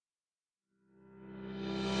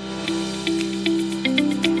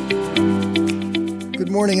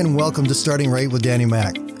morning and welcome to Starting Right with Danny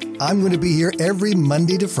Mac. I'm going to be here every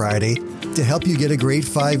Monday to Friday to help you get a great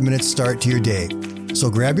 5-minute start to your day. So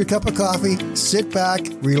grab your cup of coffee, sit back,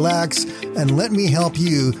 relax, and let me help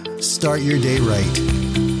you start your day right.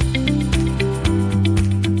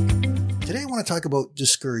 Today I want to talk about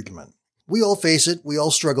discouragement. We all face it. We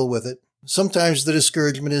all struggle with it. Sometimes the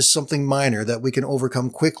discouragement is something minor that we can overcome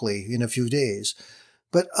quickly in a few days.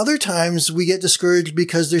 But other times we get discouraged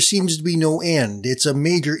because there seems to be no end. It's a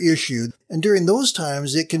major issue. And during those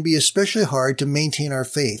times, it can be especially hard to maintain our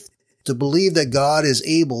faith, to believe that God is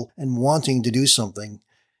able and wanting to do something.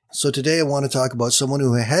 So today I want to talk about someone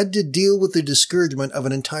who had to deal with the discouragement of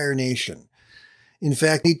an entire nation. In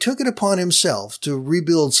fact, he took it upon himself to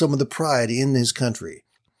rebuild some of the pride in his country.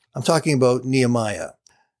 I'm talking about Nehemiah.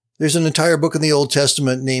 There's an entire book in the Old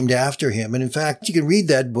Testament named after him. And in fact, you can read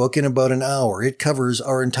that book in about an hour. It covers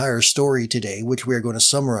our entire story today, which we are going to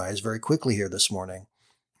summarize very quickly here this morning.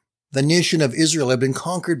 The nation of Israel had been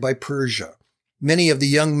conquered by Persia. Many of the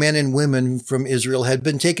young men and women from Israel had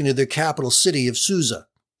been taken to their capital city of Susa.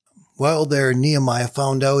 While there, Nehemiah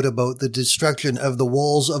found out about the destruction of the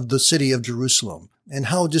walls of the city of Jerusalem and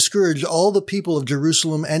how discouraged all the people of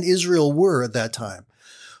Jerusalem and Israel were at that time.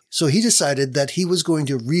 So he decided that he was going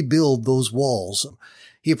to rebuild those walls.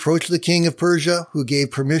 He approached the king of Persia, who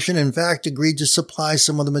gave permission, in fact, agreed to supply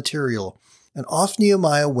some of the material. And off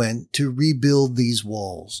Nehemiah went to rebuild these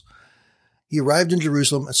walls. He arrived in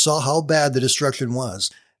Jerusalem and saw how bad the destruction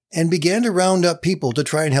was, and began to round up people to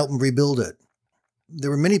try and help him rebuild it.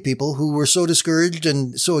 There were many people who were so discouraged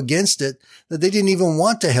and so against it that they didn't even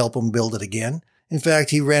want to help him build it again. In fact,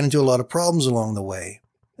 he ran into a lot of problems along the way.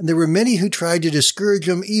 And there were many who tried to discourage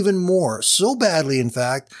him even more, so badly, in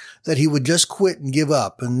fact, that he would just quit and give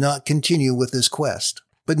up and not continue with his quest.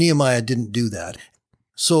 But Nehemiah didn't do that.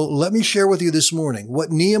 So let me share with you this morning what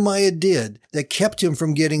Nehemiah did that kept him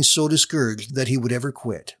from getting so discouraged that he would ever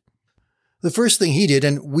quit. The first thing he did,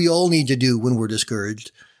 and we all need to do when we're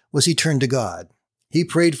discouraged, was he turned to God. He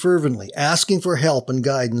prayed fervently, asking for help and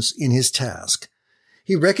guidance in his task.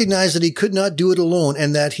 He recognized that he could not do it alone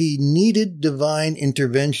and that he needed divine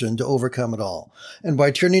intervention to overcome it all. And by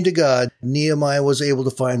turning to God, Nehemiah was able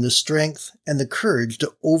to find the strength and the courage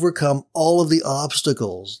to overcome all of the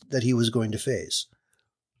obstacles that he was going to face.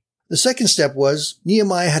 The second step was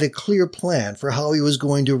Nehemiah had a clear plan for how he was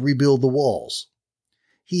going to rebuild the walls.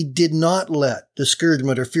 He did not let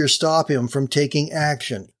discouragement or fear stop him from taking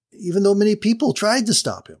action, even though many people tried to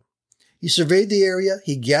stop him. He surveyed the area,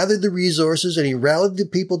 he gathered the resources, and he rallied the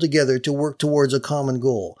people together to work towards a common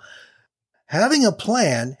goal. Having a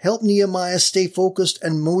plan helped Nehemiah stay focused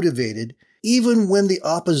and motivated, even when the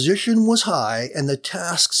opposition was high and the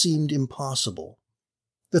task seemed impossible.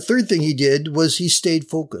 The third thing he did was he stayed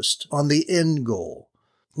focused on the end goal.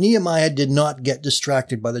 Nehemiah did not get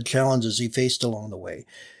distracted by the challenges he faced along the way.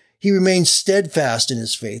 He remained steadfast in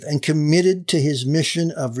his faith and committed to his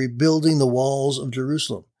mission of rebuilding the walls of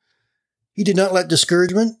Jerusalem. He did not let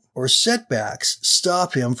discouragement or setbacks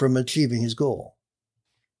stop him from achieving his goal.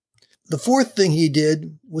 The fourth thing he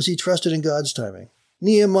did was he trusted in God's timing.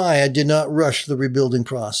 Nehemiah did not rush the rebuilding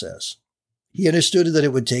process. He understood that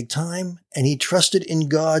it would take time, and he trusted in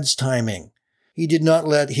God's timing. He did not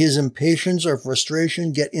let his impatience or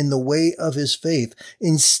frustration get in the way of his faith.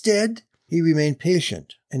 Instead, he remained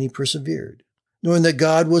patient and he persevered, knowing that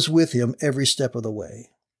God was with him every step of the way.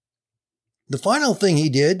 The final thing he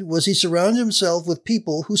did was he surrounded himself with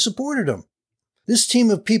people who supported him. This team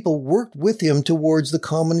of people worked with him towards the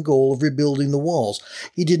common goal of rebuilding the walls.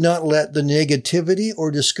 He did not let the negativity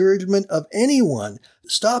or discouragement of anyone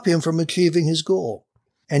stop him from achieving his goal.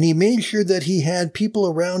 And he made sure that he had people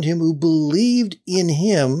around him who believed in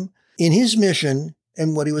him, in his mission,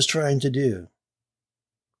 and what he was trying to do.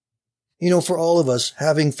 You know, for all of us,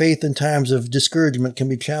 having faith in times of discouragement can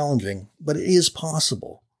be challenging, but it is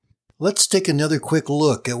possible. Let's take another quick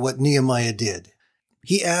look at what Nehemiah did.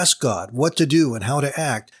 He asked God what to do and how to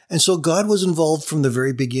act, and so God was involved from the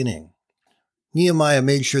very beginning. Nehemiah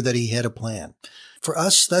made sure that he had a plan. For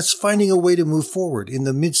us, that's finding a way to move forward in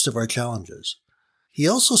the midst of our challenges. He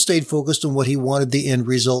also stayed focused on what he wanted the end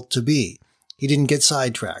result to be. He didn't get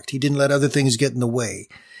sidetracked. He didn't let other things get in the way.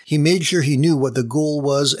 He made sure he knew what the goal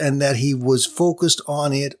was and that he was focused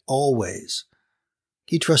on it always.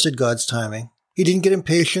 He trusted God's timing. He didn't get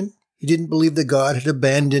impatient. He didn't believe that God had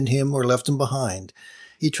abandoned him or left him behind.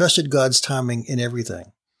 He trusted God's timing in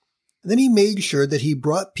everything. And then he made sure that he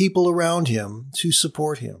brought people around him to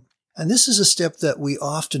support him. And this is a step that we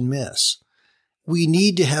often miss. We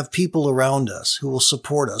need to have people around us who will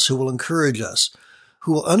support us, who will encourage us,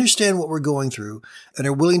 who will understand what we're going through and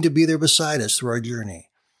are willing to be there beside us through our journey.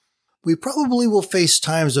 We probably will face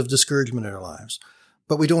times of discouragement in our lives,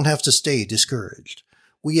 but we don't have to stay discouraged.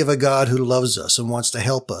 We have a God who loves us and wants to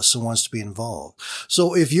help us and wants to be involved.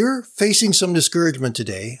 So if you're facing some discouragement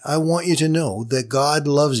today, I want you to know that God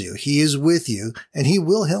loves you. He is with you and He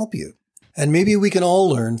will help you. And maybe we can all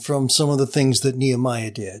learn from some of the things that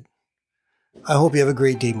Nehemiah did. I hope you have a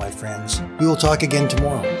great day, my friends. We will talk again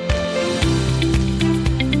tomorrow.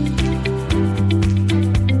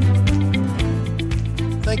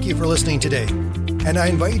 Thank you for listening today. And I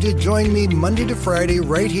invite you to join me Monday to Friday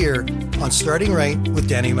right here on Starting Right with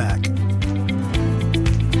Danny Mack.